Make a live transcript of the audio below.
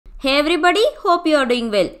Hey everybody, hope you are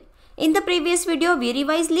doing well. In the previous video we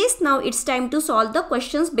revised list. Now it's time to solve the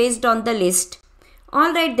questions based on the list.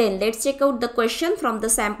 Alright then, let's check out the question from the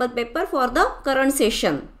sample paper for the current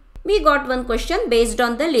session. We got one question based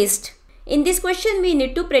on the list. In this question we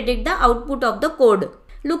need to predict the output of the code.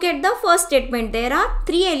 Look at the first statement. There are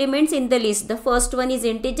three elements in the list. The first one is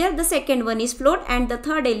integer, the second one is float, and the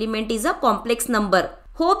third element is a complex number.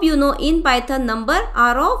 Hope you know in Python number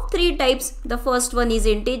are of three types. The first one is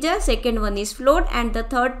integer, second one is float, and the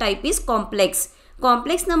third type is complex.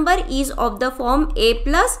 Complex number is of the form a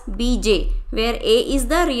plus bj, where a is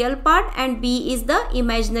the real part and b is the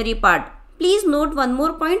imaginary part. Please note one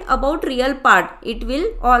more point about real part. It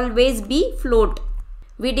will always be float.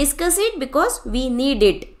 We discuss it because we need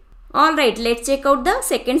it. Alright, let's check out the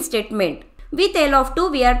second statement. With L of 2,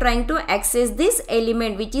 we are trying to access this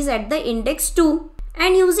element which is at the index 2.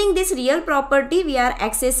 And using this real property, we are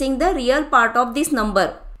accessing the real part of this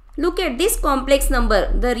number. Look at this complex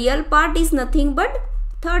number. The real part is nothing but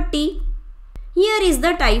 30. Here is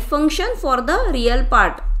the type function for the real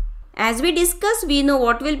part. As we discussed, we know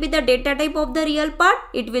what will be the data type of the real part.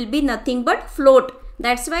 It will be nothing but float.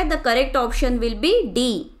 That's why the correct option will be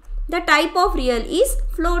D. The type of real is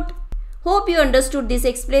float. Hope you understood this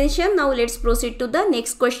explanation. Now let's proceed to the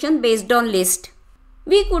next question based on list.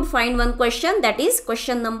 We could find one question, that is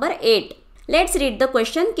question number 8. Let's read the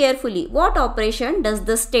question carefully. What operation does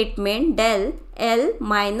the statement del L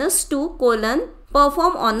minus 2 colon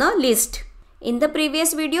perform on a list? In the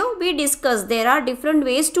previous video, we discussed there are different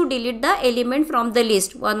ways to delete the element from the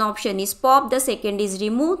list. One option is pop, the second is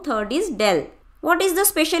remove, third is del. What is the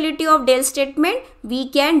speciality of del statement? We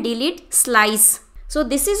can delete slice. So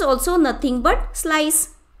this is also nothing but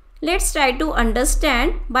slice. Let's try to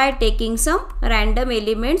understand by taking some random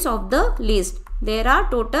elements of the list. There are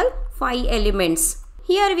total 5 elements.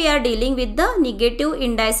 Here we are dealing with the negative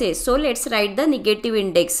indices. So let's write the negative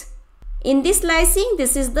index. In this slicing,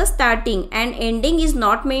 this is the starting and ending is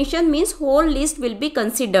not mentioned, means whole list will be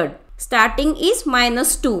considered. Starting is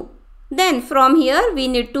minus 2. Then from here we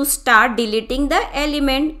need to start deleting the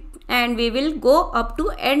element and we will go up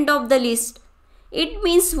to end of the list. It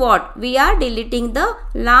means what? We are deleting the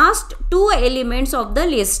last 2 elements of the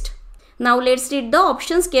list. Now let's read the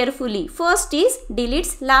options carefully. First is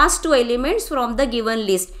deletes last 2 elements from the given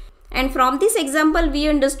list. And from this example we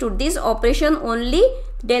understood this operation only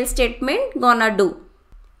del statement gonna do.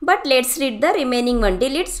 But let's read the remaining one.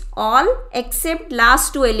 Deletes all except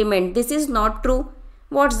last 2 elements. This is not true.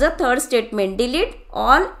 What's the third statement? Delete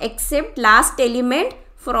all except last element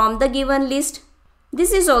from the given list.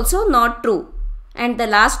 This is also not true. And the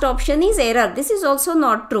last option is error. This is also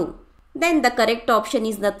not true. Then the correct option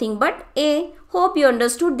is nothing but A. Hope you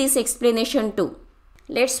understood this explanation too.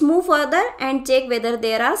 Let's move further and check whether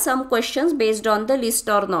there are some questions based on the list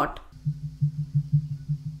or not.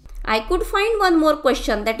 I could find one more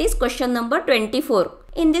question, that is question number 24.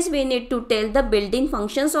 In this we need to tell the built-in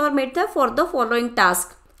functions or method for the following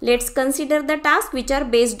task. Let's consider the tasks which are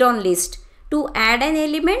based on list. To add an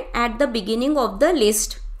element at the beginning of the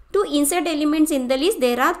list. To insert elements in the list,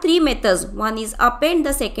 there are 3 methods. One is append,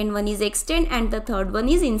 the second one is extend, and the third one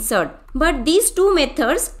is insert. But these 2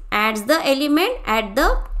 methods adds the element at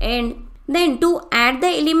the end. Then to add the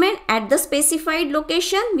element at the specified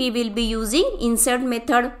location, we will be using insert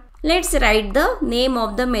method. Let's write the name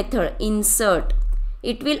of the method, insert.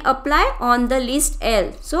 It will apply on the list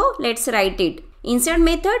L. So let's write it. Insert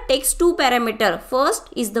method takes 2 parameters. First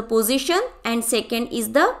is the position and second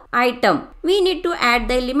is the item. We need to add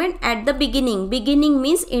the element at the beginning. Beginning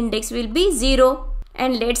means index will be 0.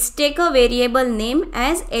 And let's take a variable name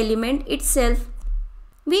as element itself.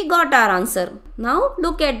 We got our answer. Now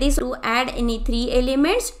look at this to add any 3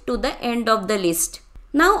 elements to the end of the list.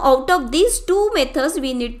 Now out of these 2 methods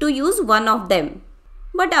we need to use one of them.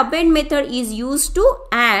 But append method is used to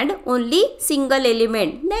add only single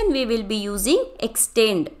element. Then we will be using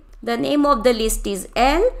extend. The name of the list is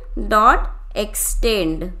L.extend.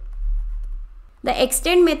 The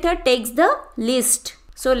extend method takes the list.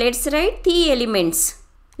 So let's write 3 elements.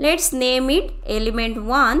 Let's name it element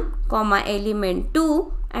 1, element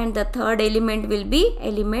 2, and the third element will be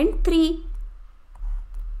element 3.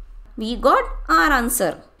 We got our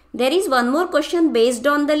answer. There is one more question based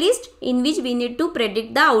on the list in which we need to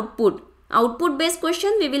predict the output. Output based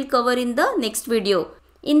question we will cover in the next video.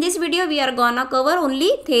 In this video we are gonna cover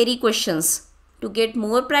only theory questions. To get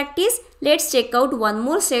more practice, let's check out one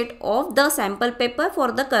more set of the sample paper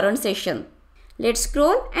for the current session. Let's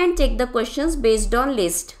scroll and check the questions based on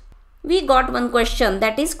list. We got one question,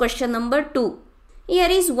 that is question number 2. Here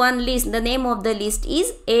is one list. The name of the list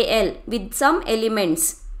is AL with some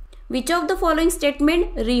elements. Which of the following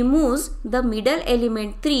statement removes the middle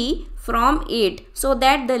element 3 from it so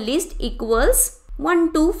that the list equals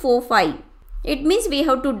 1, 2, 4, 5? It means we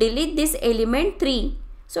have to delete this element 3.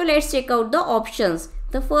 So let's check out the options.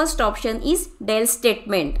 The first option is del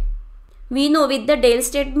statement. We know with the del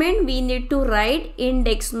statement we need to write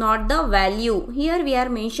index, not the value. Here we are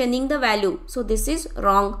mentioning the value. So this is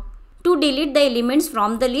wrong. To delete the elements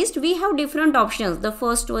from the list, we have different options. The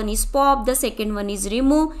first one is pop, the second one is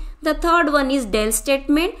remove, the third one is del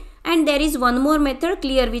statement, and there is one more method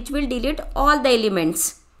clear which will delete all the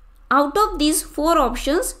elements. Out of these 4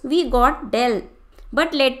 options, we got del.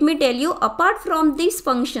 But let me tell you, apart from these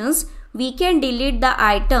functions, we can delete the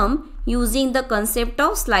item using the concept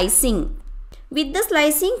of slicing. With the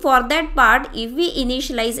slicing, for that part, if we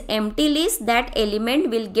initialize empty list, that element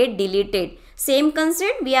will get deleted. Same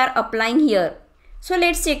concept we are applying here. So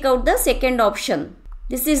let's check out the second option.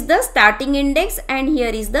 This is the starting index and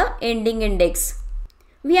here is the ending index.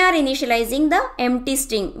 We are initializing the empty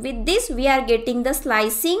string. With this we are getting the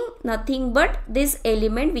slicing, nothing but this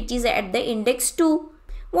element which is at the index 2.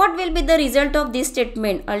 What will be the result of this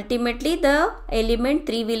statement? Ultimately the element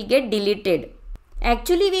 3 will get deleted.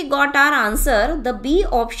 Actually we got our answer. The B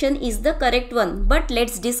option is the correct one, but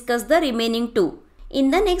let's discuss the remaining 2. In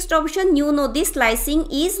the next option, you know this slicing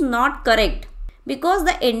is not correct because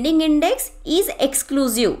the ending index is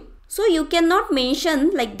exclusive. So you cannot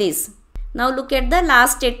mention like this. Now look at the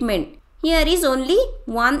last statement. Here is only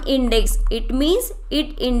one index. It means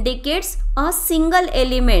it indicates a single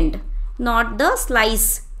element, not the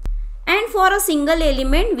slice. And for a single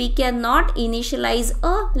element, we cannot initialize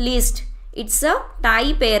a list. It's a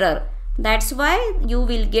type error. That's why you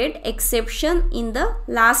will get exception in the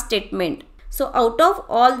last statement. So out of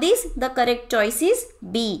all this, the correct choice is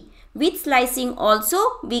B. With slicing also,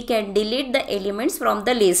 we can delete the elements from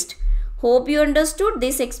the list. Hope you understood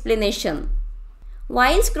this explanation.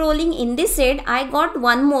 While scrolling in this set, I got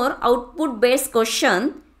one more output based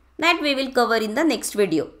question that we will cover in the next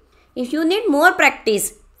video. If you need more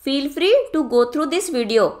practice, feel free to go through this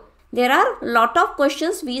video. There are lot of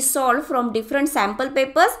questions we solved from different sample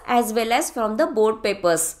papers as well as from the board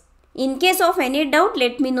papers. In case of any doubt,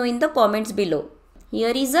 let me know in the comments below.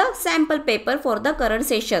 Here is a sample paper for the current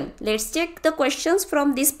session. Let's check the questions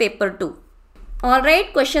from this paper too.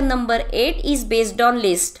 Alright, question number 8 is based on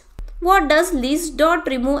list. What does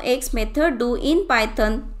list.removeX method do in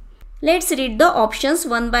Python? Let's read the options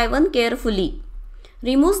one by one carefully.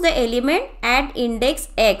 Removes the element at index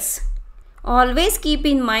x. Always keep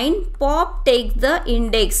in mind pop takes the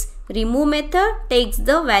index. Remove method takes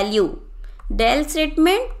the value. Del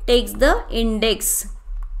statement takes the index.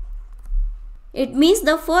 It means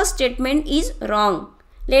the first statement is wrong.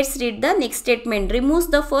 Let's read the next statement. Removes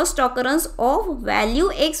the first occurrence of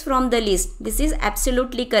value x from the list. This is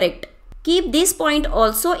absolutely correct. Keep this point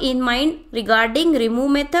also in mind regarding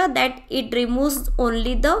remove method, that it removes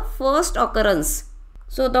only the first occurrence.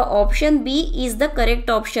 So the option B is the correct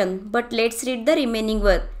option. But let's read the remaining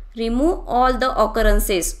word. Remove all the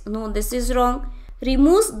occurrences. No, this is wrong.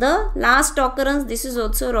 Removes the last occurrence. This is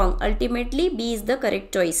also wrong. Ultimately B is the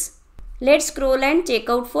correct choice. Let's scroll and check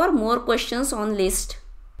out for more questions on list.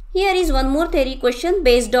 Here is one more theory question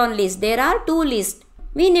based on list. There are 2 lists.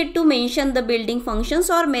 We need to mention the building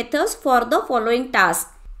functions or methods for the following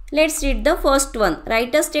task. Let's read the first one.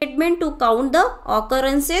 Write a statement to count the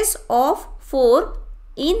occurrences of 4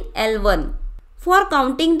 in L1. For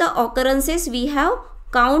counting the occurrences, we have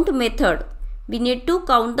count method. We need to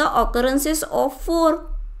count the occurrences of 4.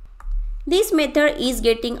 This method is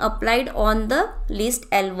getting applied on the list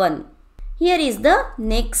L1. Here is the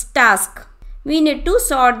next task. We need to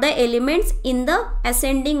sort the elements in the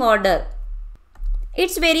ascending order.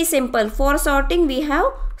 It's very simple. For sorting, we have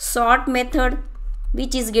sort method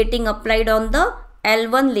which is getting applied on the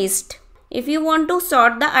L1 list. If you want to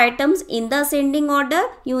sort the items in the ascending order,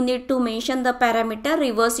 you need to mention the parameter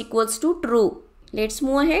reverse equals to true. Let's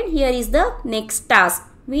move ahead. Here is the next task.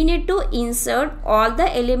 We need to insert all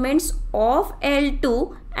the elements of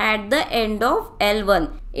L2 at the end of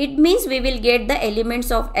L1. It means we will get the elements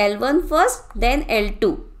of L1 first, then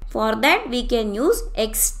L2. For that we can use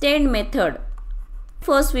extend method.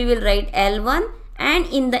 First we will write L1 and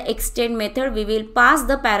in the extend method we will pass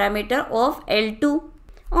the parameter of L2.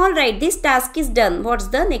 Alright, this task is done. What's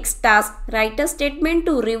the next task? Write a statement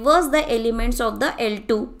to reverse the elements of the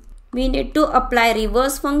L2. We need to apply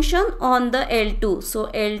reverse function on the L2. So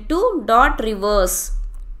L2 dot reverse.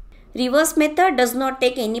 Reverse method does not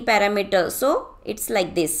take any parameter. So it's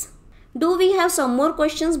like this. Do we have some more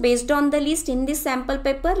questions based on the list in this sample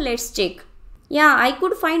paper? Let's check. Yeah, I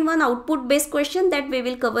could find one output based question that we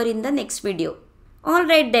will cover in the next video.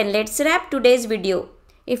 Alright then, let's wrap today's video.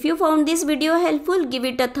 If you found this video helpful, give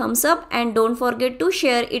it a thumbs up and don't forget to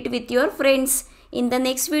share it with your friends. In the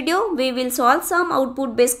next video, we will solve some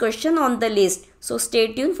output based question on the list. So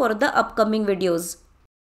stay tuned for the upcoming videos.